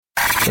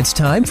It's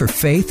time for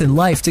Faith and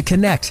Life to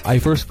connect. I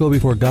first go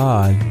before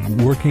God,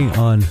 working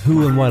on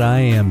who and what I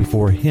am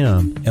before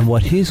Him and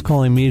what He's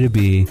calling me to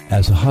be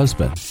as a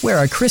husband. Where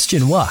our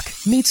Christian walk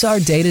meets our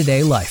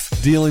day-to-day life.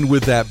 Dealing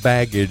with that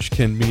baggage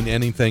can mean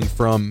anything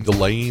from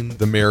delaying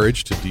the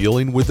marriage to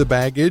dealing with the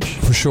baggage.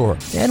 For sure.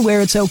 And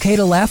where it's okay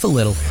to laugh a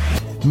little.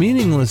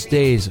 Meaningless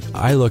days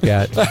I look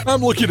at.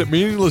 I'm looking at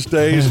meaningless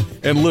days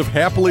and live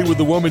happily with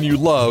the woman you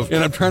love,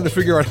 and I'm trying to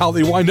figure out how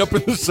they wind up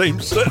in the same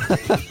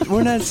sentence.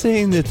 We're not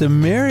saying that the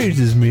marriage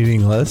is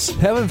meaningless.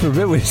 Heaven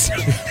forbid we say.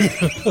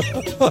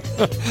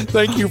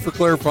 Thank you for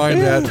clarifying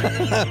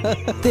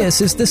that.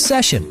 This is The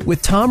Session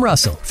with Tom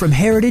Russell from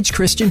Heritage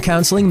Christian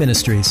Counseling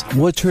Ministries.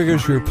 What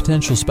triggers your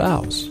potential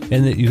spouse?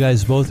 And that you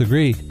guys both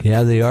agree,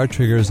 yeah, they are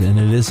triggers, and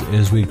it is,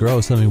 as we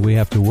grow, something we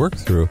have to work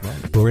through.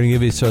 But we're going to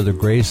give each other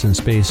grace and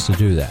space to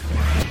do that.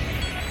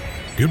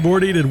 Good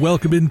morning and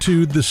welcome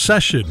into The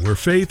Session, where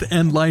faith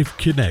and life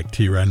connect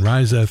here on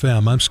Rise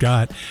FM. I'm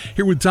Scott,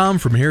 here with Tom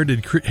from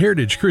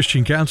Heritage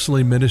Christian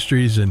Counseling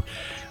Ministries, and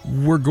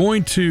we're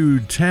going to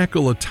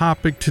tackle a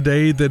topic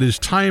today that is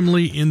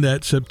timely in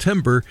that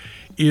September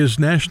is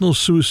National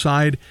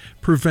Suicide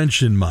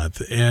Prevention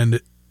Month.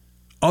 And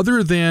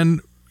other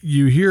than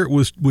you hear it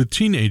with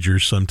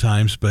teenagers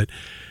sometimes, but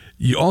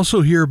you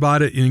also hear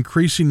about it in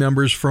increasing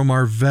numbers from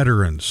our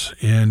veterans,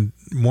 and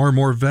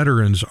more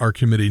veterans are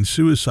committing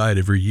suicide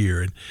every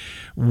year. And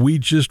we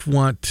just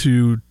want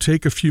to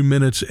take a few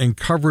minutes and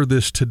cover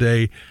this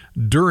today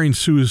during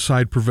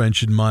Suicide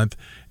Prevention Month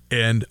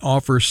and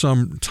offer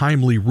some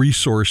timely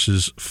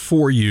resources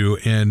for you.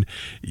 And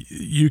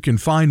you can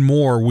find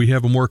more. We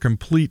have a more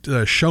complete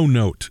show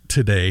note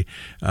today,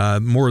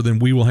 more than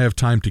we will have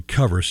time to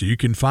cover. So you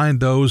can find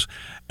those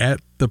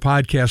at the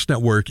podcast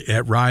network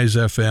at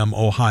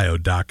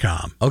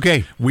risefmohio.com.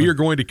 Okay. We are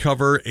going to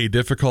cover a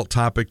difficult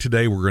topic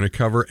today. We're going to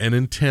cover an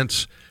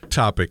intense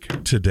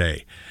topic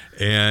today.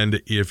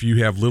 And if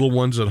you have little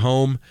ones at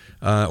home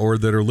or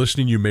that are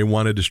listening, you may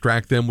want to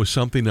distract them with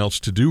something else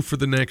to do for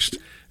the next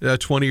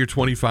 20 or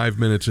 25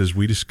 minutes as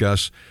we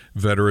discuss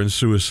veteran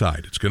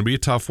suicide. It's going to be a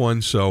tough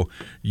one, so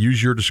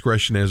use your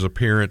discretion as a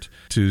parent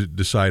to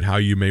decide how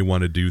you may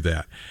want to do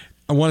that.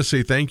 I want to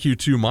say thank you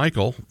to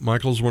Michael.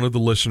 Michael's one of the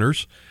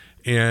listeners,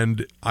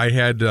 and I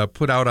had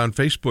put out on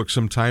Facebook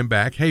some time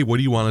back, hey, what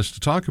do you want us to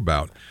talk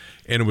about?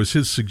 And it was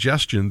his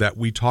suggestion that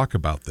we talk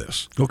about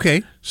this.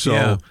 Okay.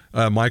 So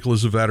Michael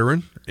is a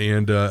veteran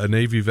and a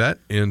Navy vet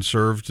and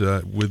served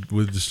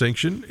with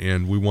distinction.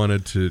 And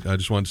I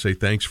just wanted to say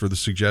thanks for the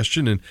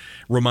suggestion and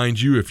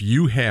remind you, if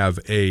you have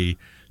a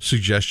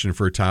suggestion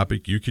for a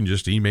topic, you can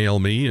just email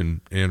me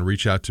and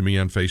reach out to me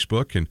on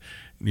Facebook, and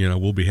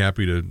we'll be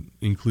happy to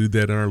include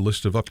that in our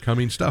list of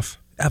upcoming stuff.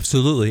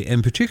 Absolutely.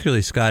 And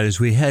particularly, Scott, as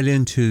we head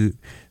into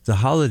the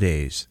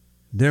holidays,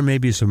 there may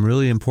be some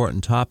really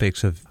important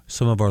topics of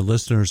some of our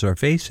listeners are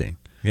facing.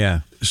 Yeah.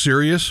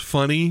 Serious,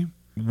 funny,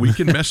 we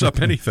can mess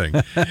up anything.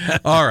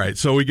 All right.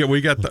 So we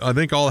got I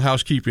think all the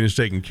housekeeping is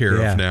taken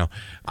care of now.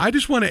 I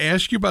just want to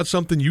ask you about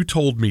something you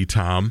told me,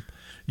 Tom.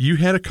 You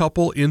had a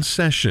couple in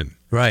session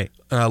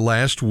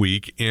last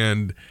week,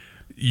 and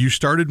you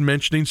started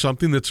mentioning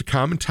something that's a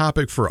common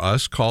topic for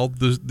us called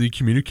the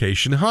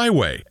communication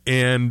highway.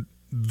 And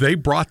they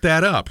brought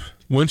that up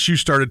once you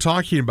started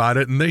talking about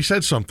it, and they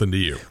said something to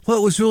you. Well,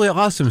 it was really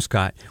awesome,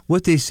 Scott.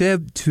 What they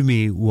said to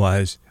me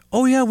was,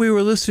 oh, yeah, we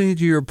were listening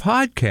to your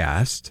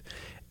podcast,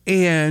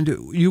 and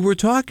you were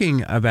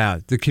talking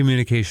about the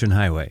communication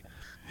highway.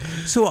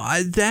 So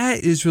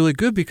that is really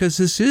good, because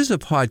this is a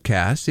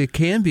podcast. It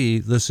can be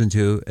listened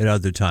to at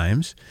other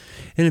times.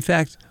 And in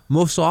fact,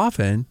 most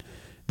often,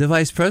 the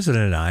vice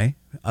president and I,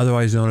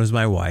 otherwise known as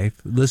my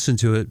wife, listen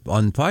to it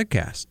on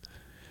podcast.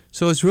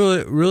 So it's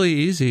really, really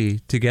easy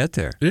to get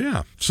there.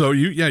 Yeah. So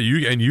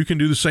you can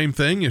do the same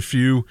thing if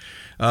you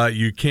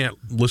can't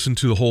listen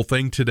to the whole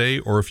thing today,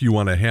 or if you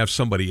want to have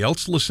somebody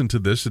else listen to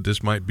this, that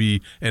this might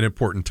be an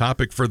important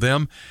topic for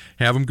them.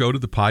 Have them go to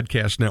the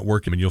podcast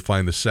network, and you'll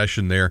find the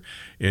session there,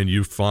 and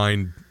you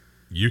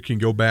can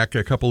go back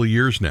a couple of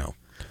years now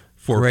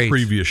for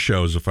previous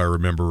shows, if I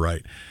remember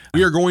right.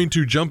 We are going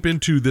to jump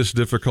into this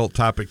difficult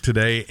topic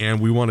today,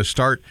 and we want to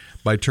start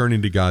by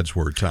turning to God's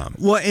Word, Tom.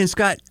 Well, and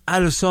Scott,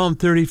 out of Psalm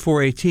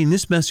 34:18,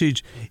 this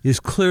message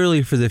is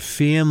clearly for the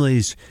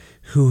families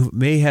who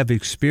may have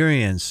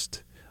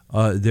experienced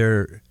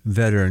their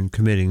veteran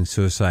committing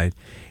suicide,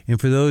 and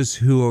for those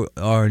who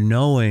are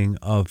knowing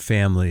of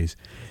families.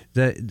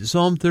 That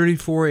Psalm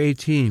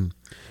 34:18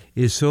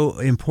 is so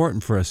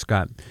important for us,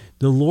 Scott.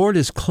 The Lord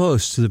is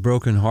close to the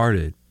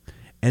brokenhearted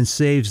and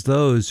saves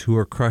those who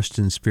are crushed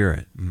in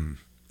spirit.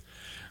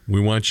 We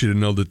want you to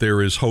know that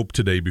there is hope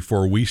today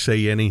before we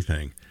say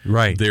anything.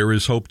 Right. There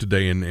is hope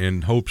today,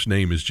 and hope's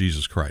name is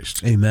Jesus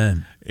Christ.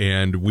 Amen.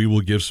 And we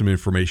will give some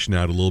information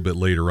out a little bit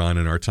later on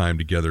in our time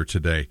together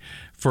today.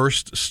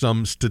 First,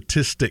 some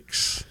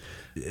statistics.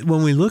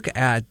 When we look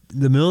at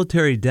the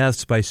military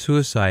deaths by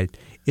suicide,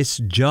 it's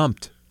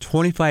jumped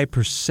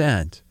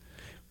 25%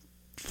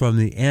 from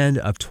the end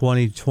of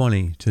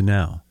 2020 to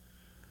now.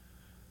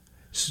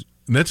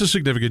 That's a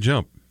significant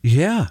jump.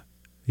 Yeah.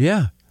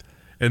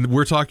 And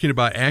we're talking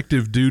about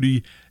active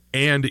duty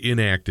and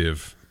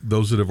inactive,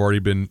 those that have already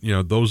been,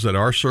 those that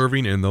are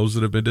serving and those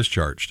that have been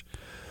discharged.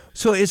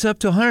 So it's up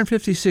to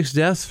 156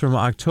 deaths from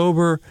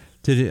October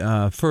to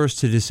 1st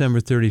to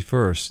December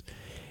 31st.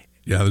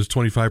 Yeah, there's a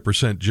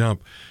 25%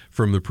 jump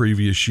from the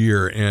previous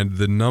year. And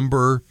the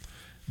number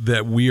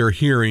that we are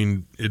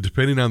hearing,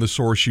 depending on the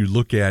source you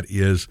look at,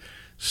 is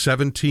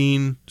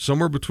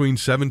somewhere between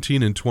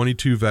 17 and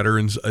 22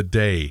 veterans a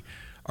day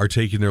are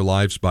taking their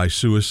lives by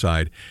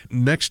suicide.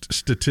 Next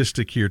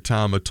statistic here,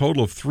 Tom, a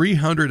total of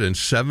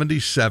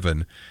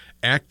 377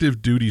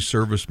 active duty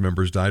service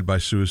members died by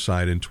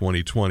suicide in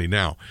 2020.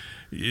 Now,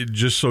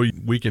 just so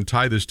we can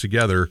tie this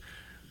together,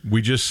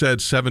 we just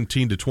said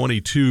 17 to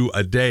 22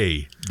 a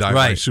day died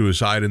by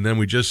suicide, and then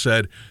we just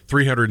said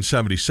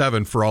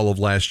 377 for all of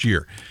last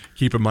year.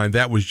 Keep in mind,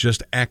 that was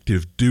just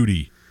active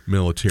duty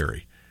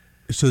military.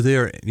 So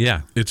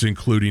it's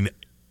including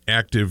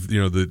active,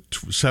 the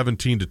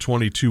 17 to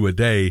 22 a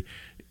day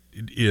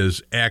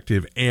is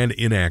active and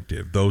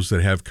inactive, those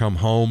that have come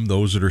home,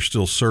 those that are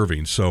still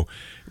serving. So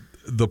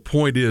the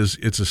point is,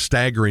 it's a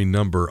staggering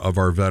number of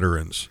our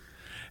veterans.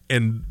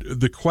 And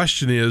the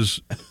question is,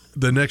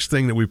 the next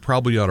thing that we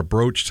probably ought to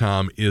broach,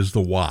 Tom, is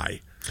the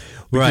why.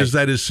 Because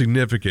that is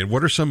significant.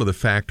 What are some of the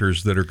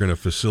factors that are going to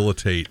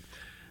facilitate,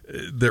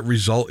 that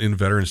result in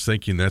veterans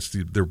thinking that's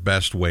their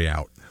best way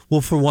out?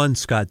 Well, for one,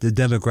 Scott, the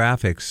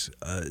demographics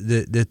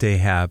that they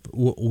have,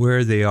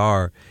 where they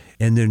are,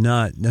 and they're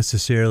not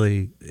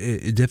necessarily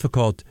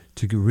difficult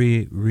to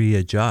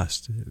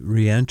readjust,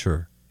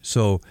 re-enter.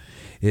 So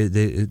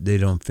they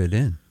don't fit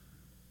in.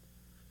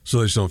 So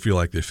they just don't feel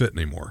like they fit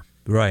anymore.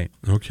 Right.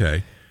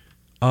 Okay.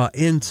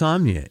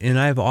 Insomnia. And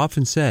I've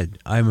often said,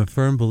 I'm a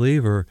firm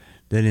believer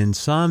that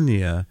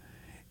insomnia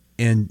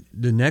and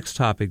the next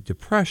topic,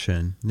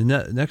 depression, the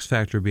next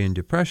factor being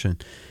depression,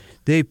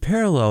 they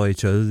parallel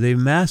each other. They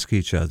mask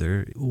each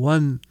other.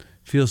 One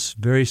feels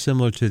very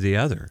similar to the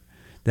other.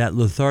 That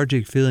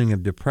lethargic feeling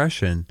of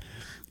depression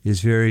is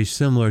very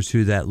similar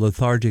to that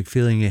lethargic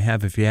feeling you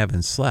have if you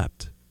haven't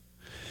slept.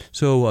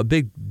 So a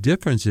big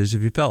difference is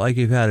if you felt like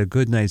you've had a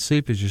good night's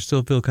sleep, but you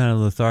still feel kind of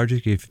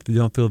lethargic, if you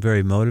don't feel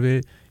very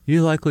motivated,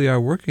 you likely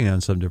are working on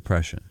some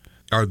depression.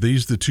 Are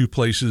these the two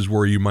places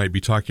where you might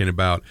be talking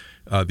about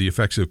the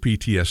effects of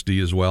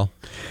PTSD as well?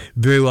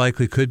 Very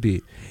likely could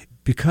be.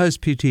 Because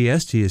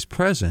PTSD is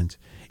present,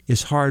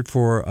 it's hard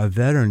for a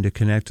veteran to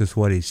connect with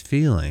what he's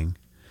feeling.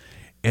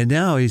 And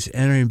now he's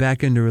entering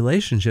back into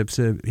relationships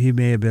that he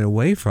may have been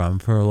away from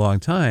for a long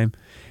time,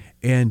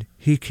 and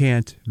he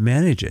can't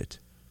manage it.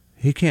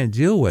 He can't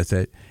deal with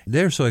it.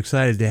 They're so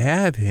excited to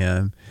have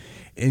him,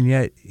 and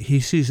yet he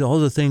sees all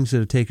the things that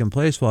have taken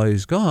place while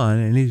he's gone,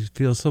 and he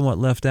feels somewhat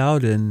left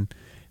out, and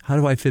how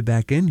do I fit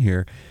back in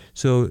here?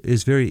 So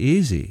it's very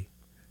easy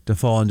to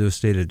fall into a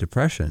state of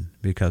depression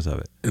because of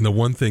it. And the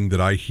one thing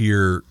that I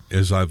hear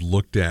as I've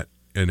looked at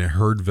and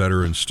heard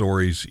veteran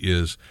stories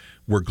is,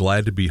 we're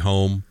glad to be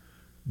home.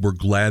 We're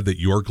glad that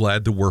you're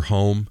glad that we're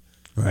home.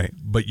 Right.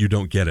 But you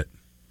don't get it.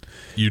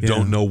 You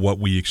don't know what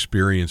we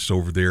experienced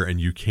over there, and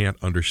you can't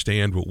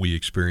understand what we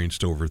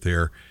experienced over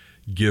there.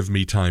 Give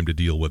me time to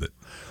deal with it.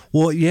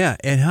 Well, yeah,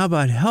 and how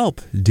about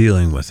help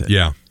dealing with it?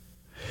 Yeah.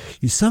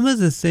 Some of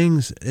the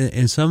things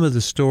and some of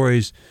the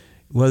stories,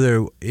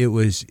 whether it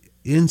was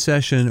in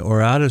session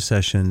or out of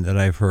session that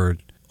I've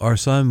heard, our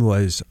son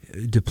was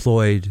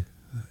deployed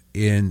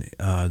in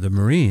the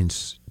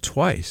Marines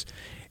twice,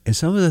 and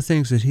some of the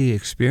things that he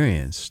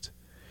experienced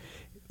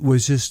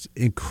was just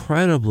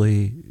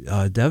incredibly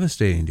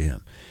devastating to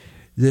him.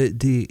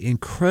 The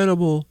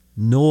incredible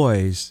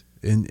noise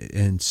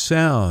and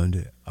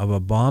sound of a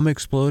bomb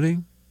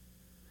exploding.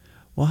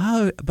 Well,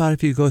 how about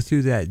if you go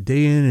through that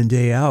day in and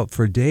day out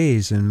for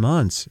days and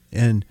months,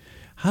 and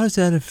how does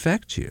that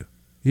affect you?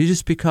 You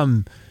just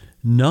become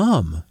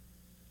numb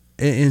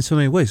in so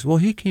many ways. Well,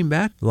 he came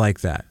back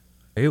like that.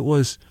 It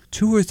was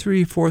 2 or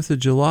 3 4th of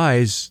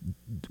Julys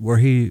where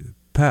he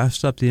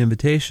passed up the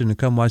invitation to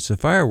come watch the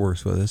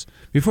fireworks with us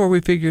before we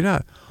figured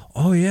out,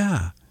 oh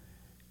yeah,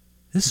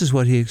 this is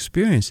what he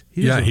experienced.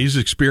 He's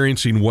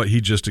experiencing what he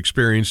just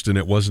experienced, and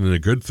it wasn't a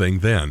good thing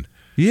then.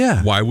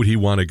 Yeah. Why would he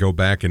want to go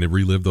back and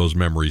relive those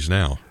memories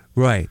now?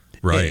 Right.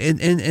 Right.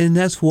 And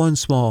that's one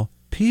small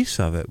piece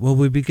of it. Well,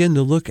 we begin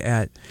to look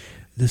at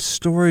the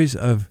stories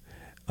of,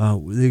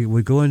 they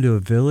would go into a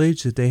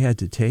village that they had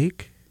to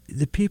take,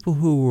 the people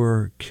who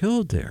were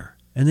killed there,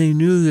 and they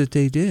knew that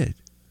they did.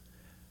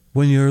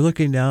 When you're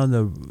looking down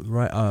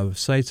the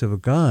sights of a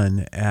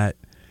gun at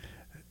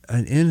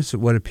an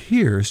innocent, what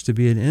appears to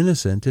be an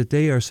innocent, that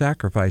they are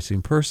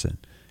sacrificing person,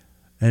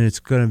 and it's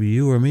going to be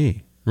you or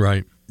me.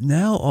 Right.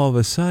 Now, all of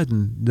a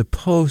sudden, the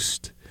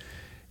post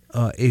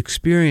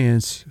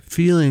experience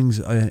feelings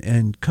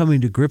and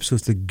coming to grips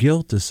with the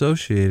guilt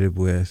associated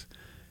with,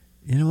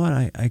 you know what,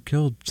 I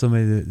killed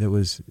somebody that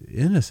was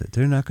innocent.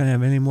 They're not going to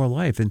have any more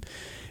life. And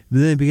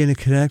then they begin to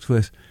connect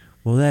with,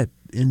 well, that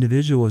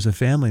individual was a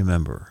family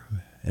member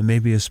and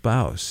maybe a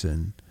spouse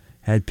and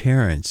had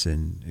parents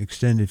and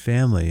extended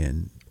family.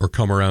 Or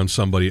come around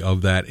somebody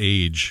of that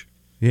age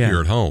here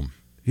at home.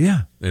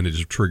 Yeah. And it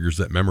just triggers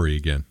that memory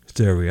again.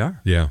 There we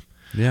are. Yeah.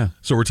 Yeah.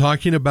 So we're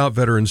talking about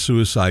veteran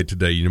suicide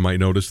today. You might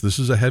notice this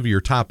is a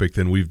heavier topic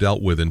than we've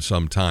dealt with in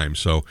some time.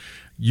 So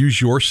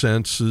use your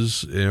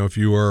senses, if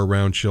you are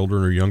around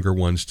children or younger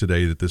ones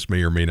today that this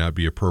may or may not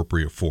be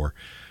appropriate for.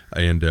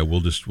 And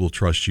we'll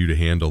trust you to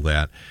handle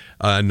that.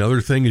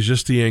 Another thing is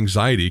just the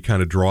anxiety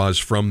kind of draws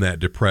from that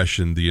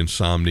depression, the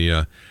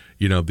insomnia,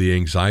 the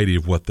anxiety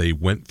of what they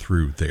went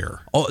through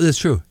there. Oh, that's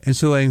true. And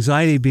so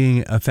anxiety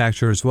being a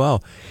factor as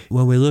well.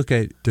 When we look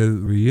at the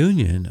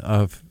reunion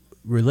of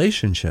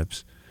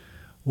relationships,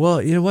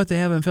 well, you know what? They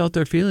haven't felt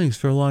their feelings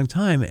for a long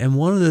time. And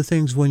one of the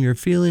things when your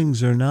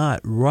feelings are not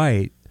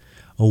right,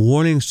 a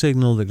warning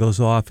signal that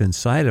goes off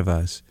inside of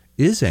us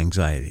is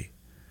anxiety.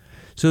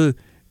 So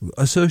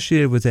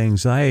associated with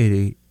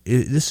anxiety,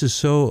 this is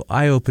so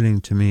eye-opening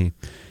to me,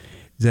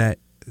 that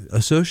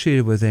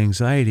associated with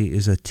anxiety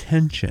is a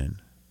tension.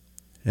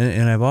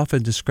 And I've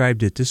often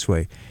described it this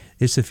way.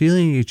 It's the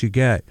feeling that you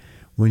get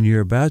when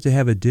you're about to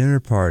have a dinner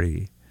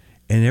party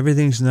and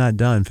everything's not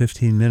done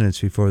 15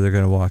 minutes before they're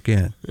going to walk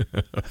in.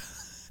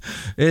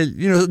 And,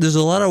 there's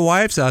a lot of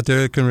wives out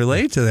there that can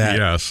relate to that.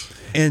 Yes.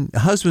 And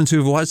husbands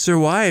who've watched their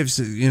wives,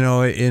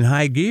 in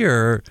high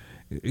gear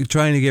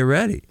trying to get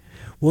ready.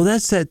 Well,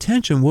 that's that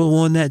tension. Well,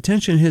 when that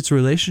tension hits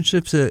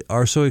relationships that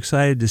are so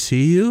excited to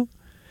see you,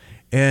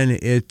 and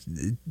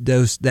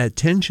that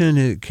tension,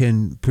 it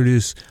can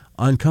produce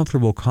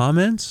uncomfortable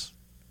comments.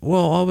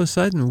 Well, all of a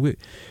sudden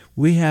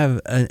we have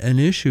an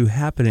issue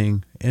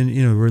happening, and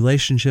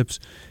relationships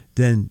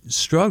then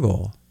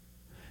struggle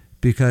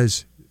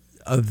because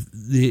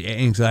of the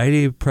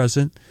anxiety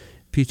present,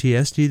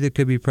 PTSD that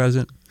could be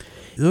present.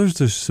 Those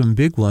are some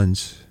big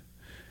ones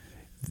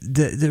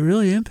that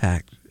really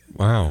impact.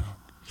 Wow.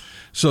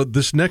 So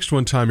this next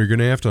one, Tom, you're going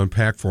to have to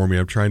unpack for me.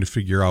 I'm trying to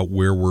figure out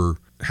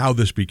how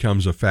this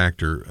becomes a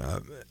factor,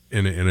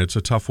 and it's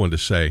a tough one to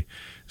say.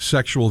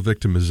 Sexual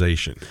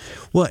victimization.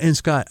 Well, and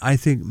Scott, I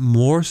think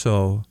more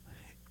so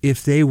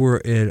if they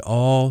were at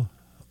all,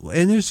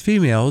 and there's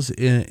females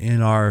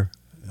in our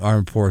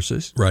armed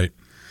forces. Right.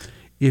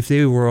 If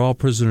they were all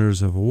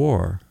prisoners of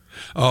war.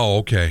 Oh,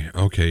 okay.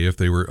 Okay, if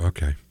they were,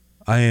 okay.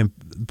 I am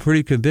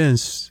pretty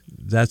convinced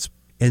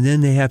and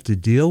then they have to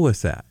deal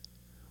with that.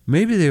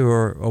 Maybe they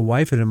were a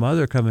wife and a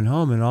mother coming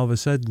home, and all of a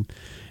sudden,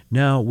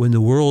 now when the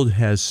world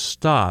has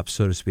stopped,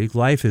 so to speak,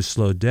 life has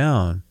slowed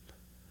down,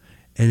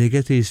 and they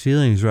get these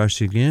feelings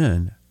rushing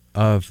in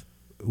of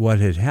what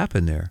had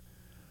happened there.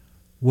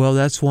 Well,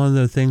 that's one of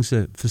the things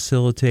that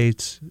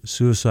facilitates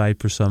suicide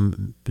for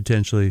some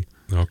potentially.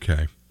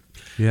 Okay.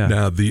 Yeah.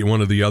 Now,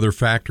 one of the other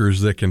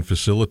factors that can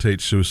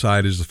facilitate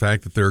suicide is the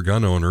fact that they're a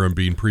gun owner and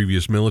being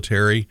previous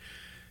military.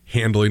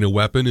 Handling a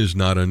weapon is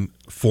not a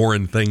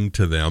foreign thing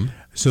to them.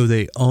 So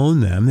they own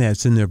them.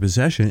 That's in their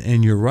possession.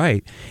 And you're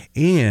right.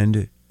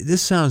 And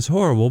this sounds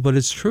horrible, but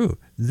it's true.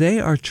 They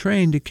are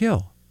trained to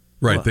kill.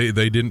 Right. Well,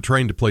 they didn't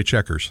train to play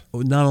checkers.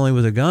 Not only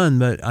with a gun,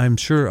 but I'm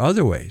sure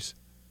other ways.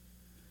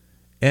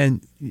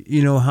 And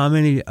how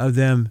many of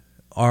them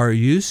are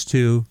used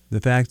to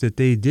the fact that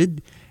they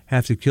did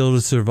have to kill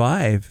to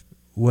survive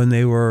when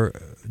they were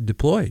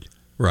deployed.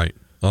 Right.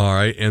 All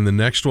right. And the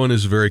next one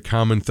is a very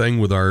common thing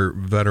with our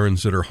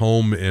veterans that are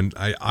home. And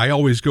I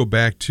always go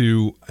back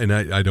to, and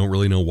I don't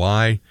really know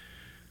why,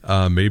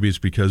 maybe it's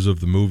because of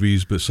the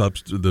movies, but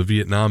the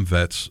Vietnam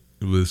vets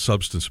with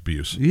substance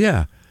abuse.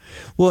 Yeah.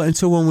 Well, and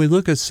so when we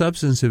look at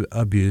substance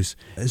abuse,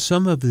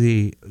 some of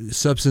the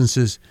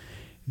substances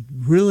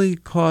really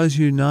cause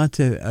you not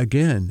to,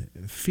 again,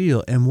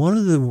 feel. And one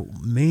of the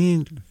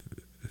main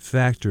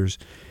factors,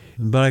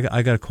 but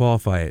I got to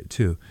qualify it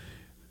too.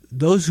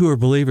 Those who are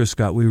believers,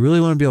 Scott, we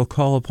really want to be able to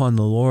call upon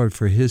the Lord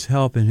for His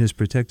help and His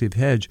protective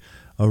hedge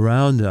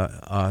around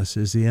us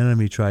as the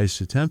enemy tries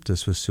to tempt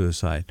us with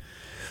suicide.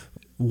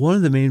 One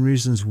of the main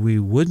reasons we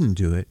wouldn't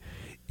do it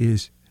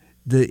is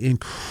the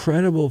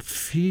incredible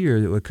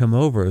fear that would come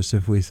over us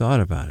if we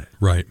thought about it.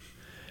 Right.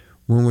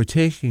 When we're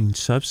taking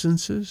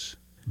substances,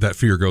 that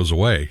fear goes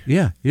away.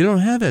 Yeah. You don't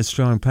have that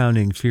strong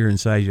pounding fear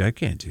inside you. I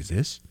can't do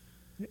this.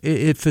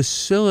 It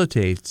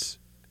facilitates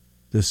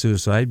the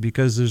suicide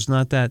because there's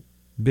not that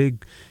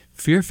big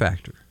fear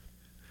factor.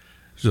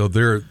 So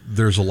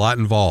there's a lot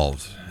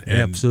involved. And,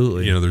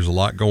 absolutely. There's a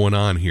lot going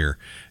on here.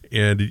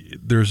 And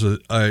there's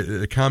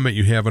a comment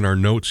you have in our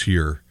notes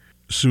here.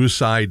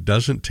 Suicide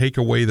doesn't take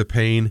away the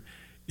pain.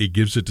 It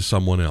gives it to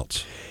someone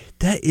else.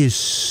 That is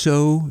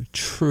so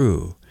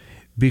true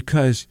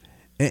because,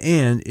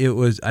 and it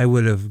was, I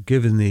would have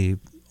given the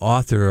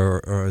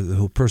author or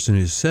the person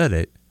who said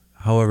it,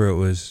 however it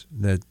was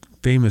that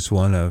famous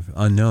one of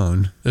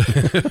unknown.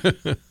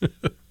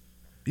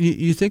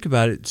 You think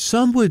about it,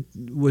 some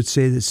would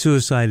say that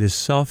suicide is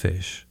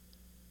selfish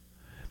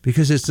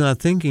because it's not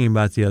thinking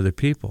about the other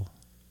people.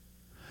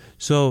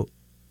 So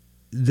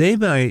they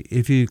might,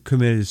 if you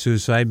committed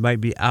suicide,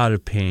 might be out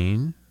of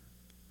pain,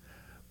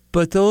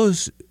 but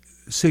those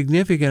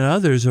significant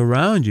others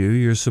around you,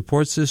 your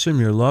support system,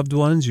 your loved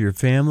ones, your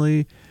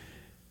family,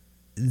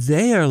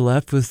 they are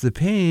left with the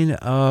pain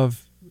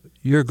of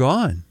you're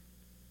gone.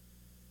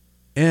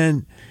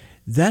 And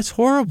That's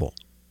horrible.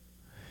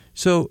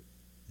 So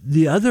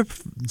the other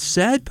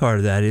sad part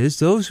of that is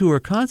those who are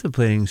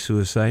contemplating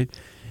suicide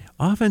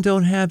often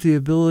don't have the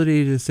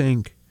ability to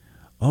think,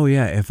 oh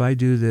yeah, if I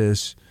do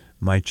this,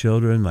 my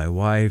children, my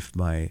wife,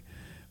 my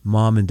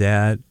mom and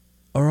dad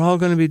are all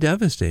going to be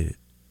devastated.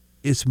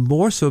 It's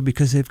more so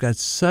because they've got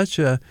such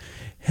a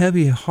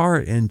heavy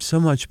heart and so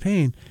much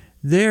pain.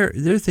 They're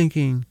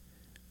thinking,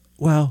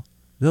 well,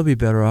 they'll be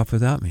better off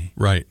without me.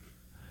 Right.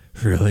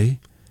 Really?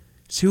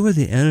 See where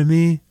the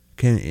enemy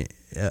can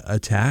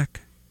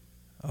attack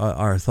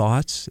our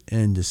thoughts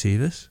and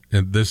deceive us?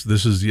 And this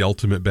is the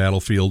ultimate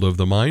battlefield of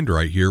the mind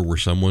right here, where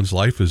someone's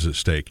life is at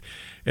stake.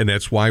 And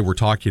that's why we're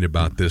talking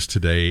about this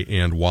today,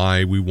 and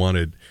why we want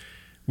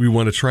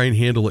to try and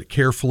handle it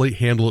carefully,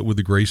 handle it with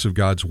the grace of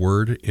God's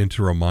Word, and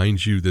to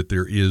remind you that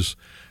there is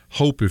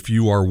hope if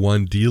you are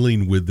one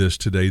dealing with this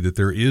today, that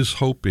there is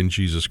hope in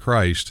Jesus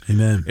Christ.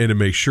 Amen. And to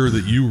make sure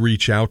that you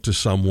reach out to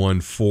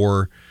someone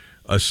for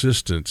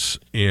assistance.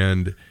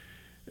 And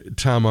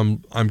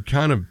Tom, I'm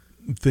kind of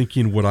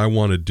thinking what I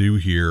want to do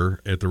here,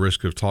 at the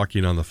risk of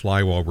talking on the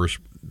fly while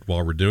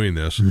we're doing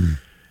this.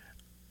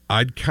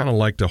 I'd kind of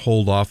like to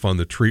hold off on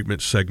the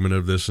treatment segment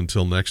of this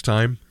until next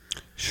time.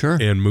 Sure.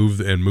 And move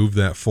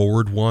that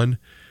forward one,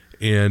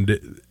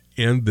 and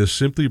this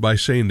simply by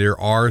saying there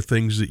are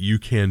things that you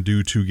can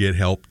do to get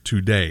help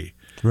today.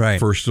 Right.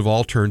 First of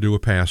all, turn to a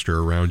pastor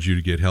around you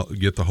to get help,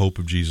 get the hope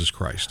of Jesus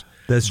Christ.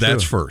 That's true.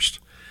 first.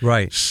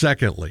 Right.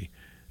 Secondly,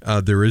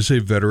 there is a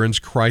Veterans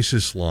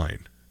Crisis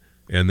Line,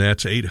 and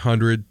that's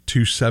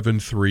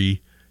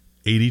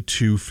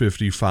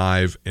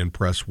 800-273-8255 and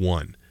press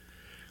 1.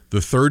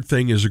 The third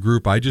thing is a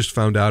group I just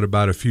found out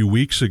about a few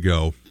weeks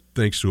ago,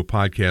 thanks to a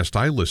podcast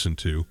I listened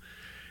to,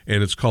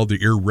 and it's called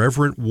the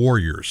Irreverent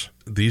Warriors.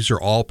 These are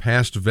all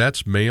past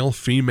vets, male,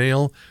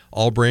 female,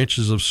 all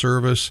branches of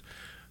service,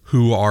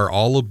 who are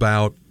all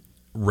about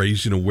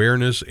raising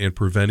awareness and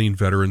preventing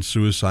veteran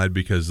suicide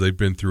because they've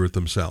been through it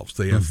themselves.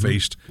 They have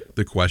faced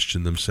the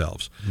question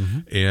themselves.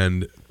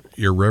 And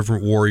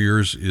Irreverent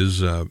Warriors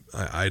is,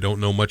 I don't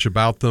know much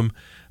about them,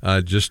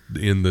 just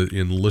in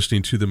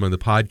listening to them on the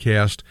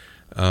podcast,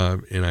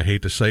 and I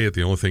hate to say it,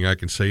 the only thing I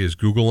can say is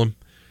Google them.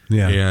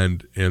 Yeah.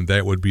 And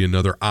that would be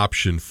another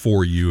option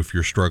for you if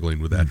you're struggling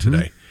with that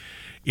today.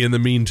 In the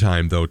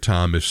meantime, though,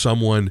 Tom, if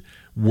someone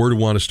were to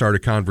want to start a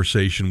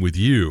conversation with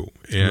you,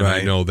 and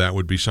I know that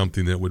would be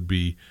something that would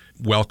be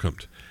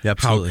welcomed,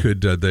 Absolutely. how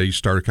could they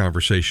start a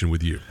conversation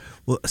with you?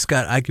 Well,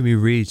 Scott, I can be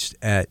reached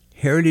at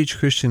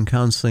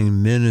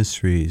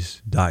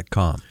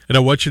heritagechristiancounselingministries.com. And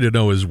I want you to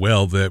know as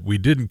well that we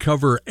didn't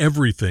cover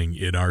everything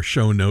in our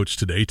show notes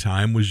today.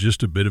 Time was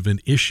just a bit of an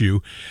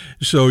issue.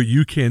 So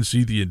you can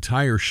see the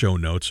entire show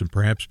notes and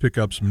perhaps pick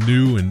up some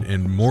new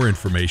and more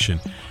information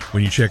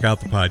when you check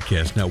out the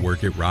podcast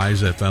network at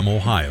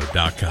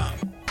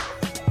risefmohio.com.